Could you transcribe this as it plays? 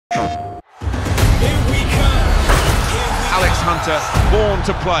Alex Hunter, born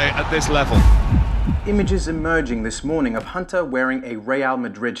to play at this level. Images emerging this morning of Hunter wearing a Real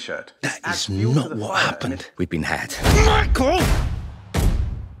Madrid shirt. That is not what happened. We've been had. Michael!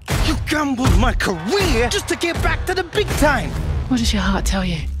 You gambled my career just to get back to the big time! What does your heart tell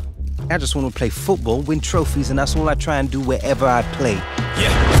you? I just want to play football, win trophies, and that's all I try and do wherever I play.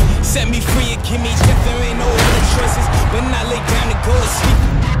 Yeah, set me free and give me strength. There ain't no other choices when I lay down and go to sleep.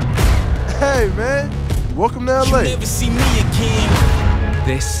 Hey, man. Welcome to LA. You never see me again.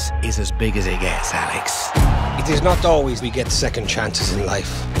 This is as big as it gets, Alex. It is not always we get second chances in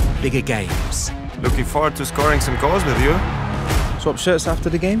life. Bigger games. Looking forward to scoring some goals with you. Swap shirts after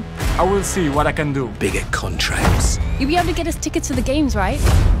the game? I will see what I can do. Bigger contracts. You'll be able to get us tickets to the games, right?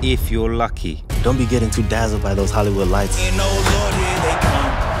 If you're lucky. Don't be getting too dazzled by those Hollywood lights. And oh Lord, here they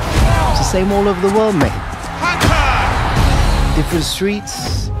come. It's the same all over the world, mate. Hunter! Different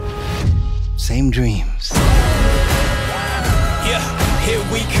streets, same dreams. Yeah, here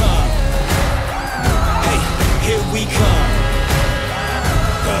we come. Hey, here we come.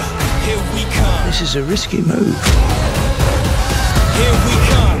 Here we come. This is a risky move. Here we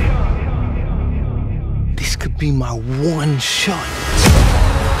come. This could be my one shot.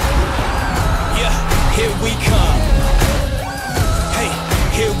 Yeah, here we come. Hey,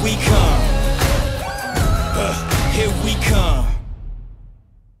 here we come. Here we come.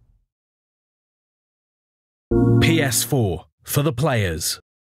 PS4 for the players.